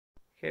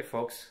Hey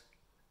folks,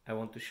 I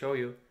want to show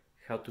you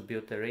how to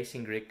build a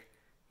racing rig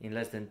in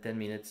less than 10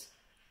 minutes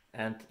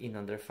and in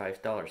under $5.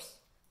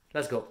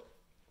 Let's go!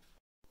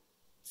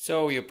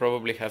 So you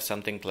probably have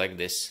something like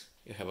this.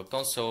 You have a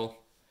console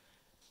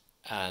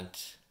and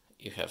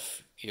you have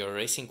your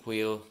racing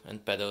wheel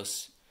and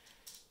pedals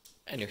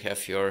and you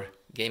have your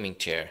gaming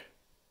chair.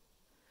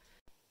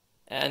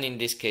 And in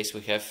this case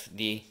we have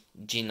the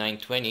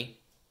G920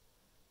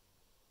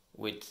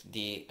 with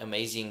the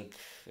amazing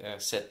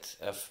set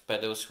of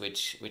pedals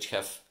which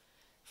have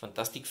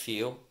fantastic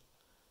feel,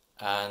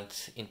 and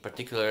in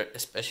particular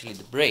especially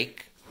the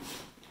brake,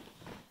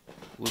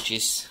 which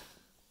is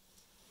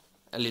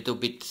a little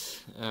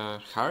bit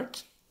hard,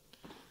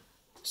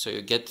 so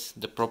you get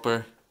the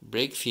proper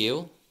brake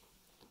feel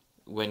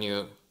when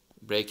you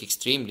brake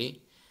extremely,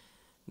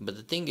 but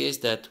the thing is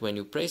that when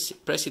you press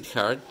it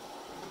hard,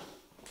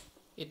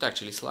 it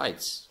actually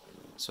slides,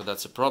 so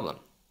that's a problem.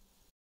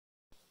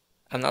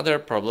 Another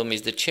problem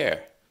is the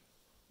chair.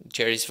 The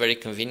chair is very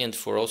convenient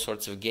for all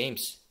sorts of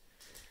games,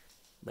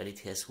 but it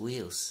has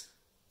wheels,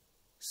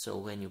 so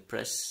when you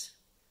press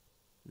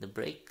the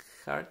brake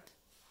hard,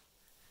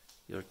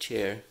 your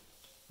chair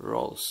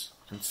rolls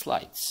and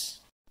slides.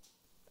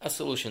 A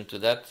solution to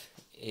that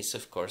is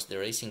of course the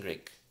racing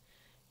rig,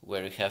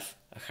 where you have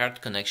a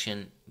hard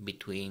connection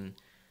between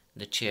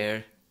the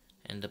chair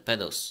and the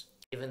pedals.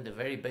 Even the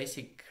very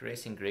basic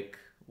racing rig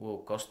will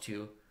cost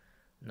you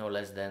no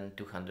less than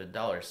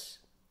 $200,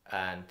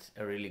 and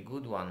a really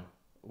good one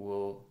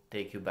will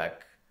take you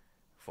back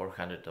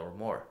 $400 or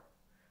more.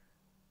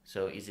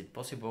 So is it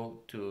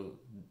possible to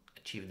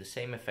achieve the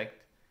same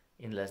effect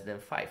in less than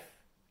 5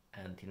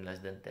 and in less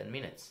than 10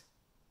 minutes?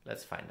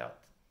 Let's find out.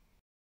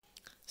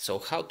 So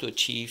how to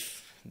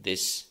achieve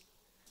this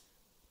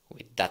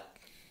with that?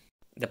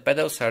 The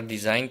pedals are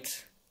designed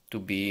to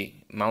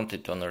be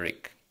mounted on a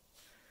rig,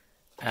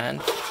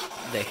 and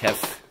they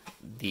have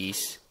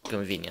these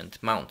convenient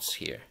mounts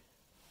here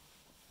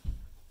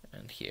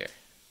and here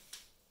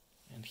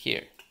and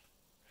here.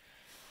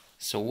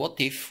 So what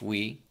if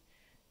we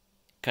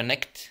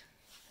connect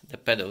the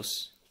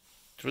pedals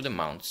through the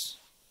mounts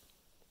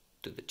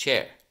to the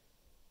chair?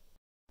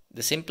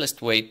 The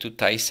simplest way to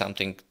tie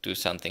something to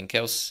something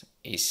else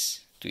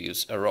is to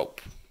use a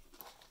rope.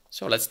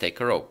 So let's take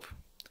a rope.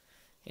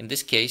 In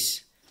this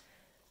case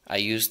I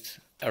used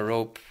a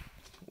rope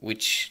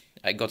which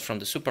I got from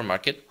the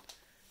supermarket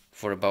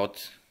for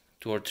about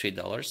 $2 or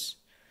 $3.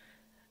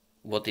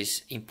 What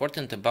is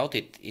important about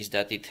it is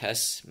that it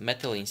has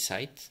metal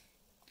inside,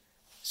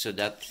 so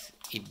that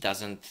it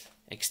doesn't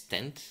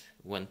extend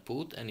when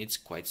pulled, and it's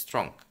quite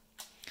strong.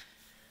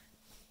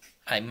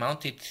 I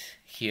mount it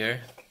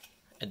here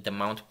at the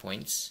mount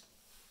points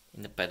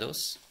in the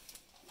pedals.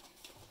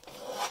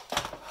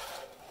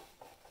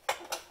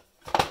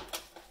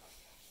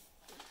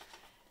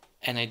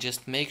 And I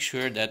just make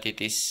sure that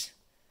it is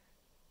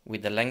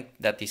with the length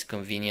that is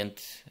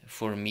convenient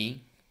for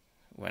me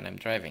when I'm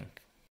driving.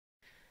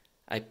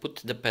 I put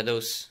the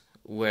pedals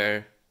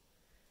where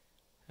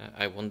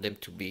I want them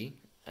to be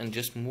and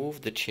just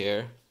move the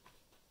chair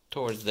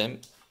towards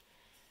them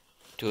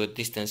to a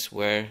distance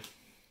where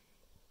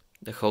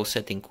the whole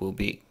setting will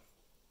be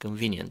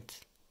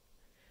convenient.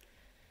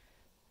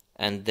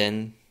 And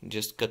then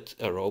just cut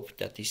a rope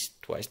that is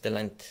twice the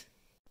length.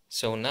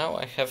 So now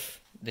I have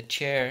the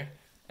chair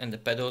and the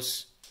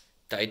pedals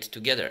tied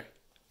together.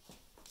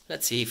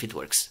 Let's see if it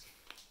works.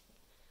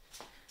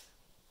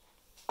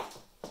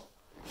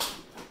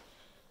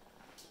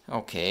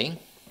 Okay,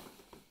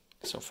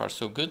 so far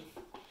so good.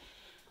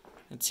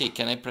 Let's see,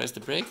 can I press the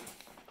brake?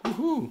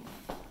 Woohoo!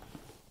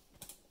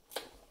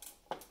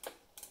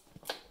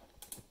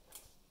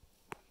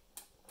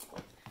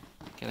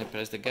 Can I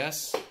press the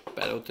gas?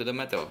 Pedal to the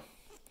metal.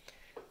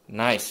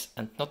 Nice,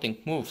 and nothing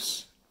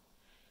moves.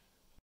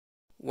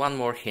 One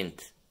more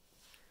hint.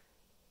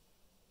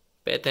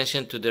 Pay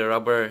attention to the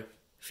rubber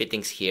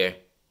fittings here.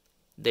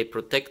 They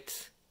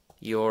protect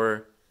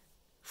your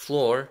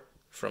floor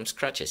from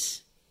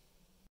scratches.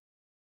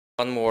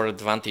 One more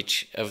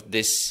advantage of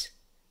this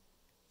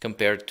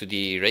compared to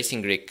the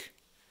racing rig: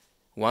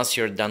 once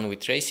you're done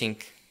with racing,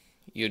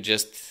 you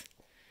just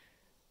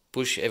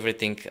push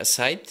everything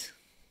aside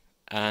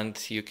and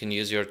you can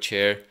use your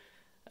chair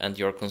and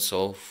your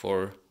console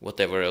for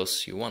whatever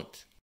else you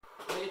want.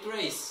 Great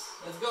race!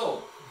 Let's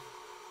go!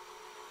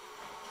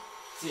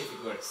 See if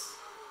it works.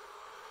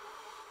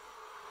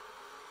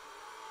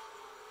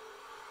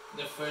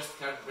 The first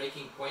hard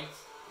braking point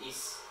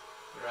is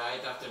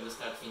right after the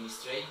start-finish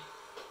straight.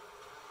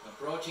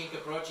 Approaching.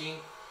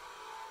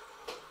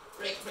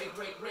 Brake.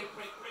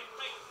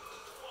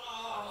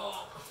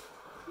 Oh.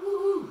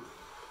 Woohoo!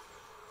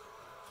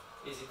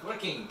 Is it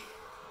working?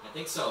 I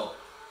think so.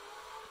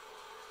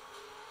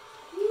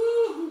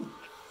 Woohoo!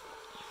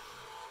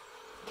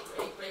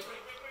 Brake.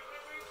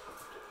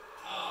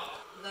 Oh.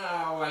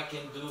 Now I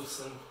can do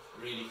some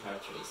really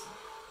hard racing.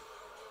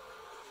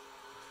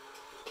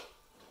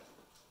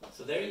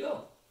 So there you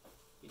go.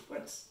 It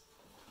works.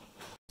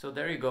 So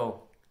there you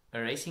go.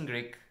 A racing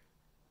rig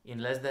in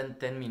less than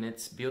 10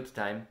 minutes build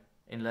time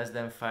in less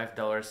than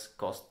 $5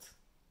 cost.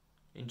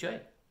 Enjoy.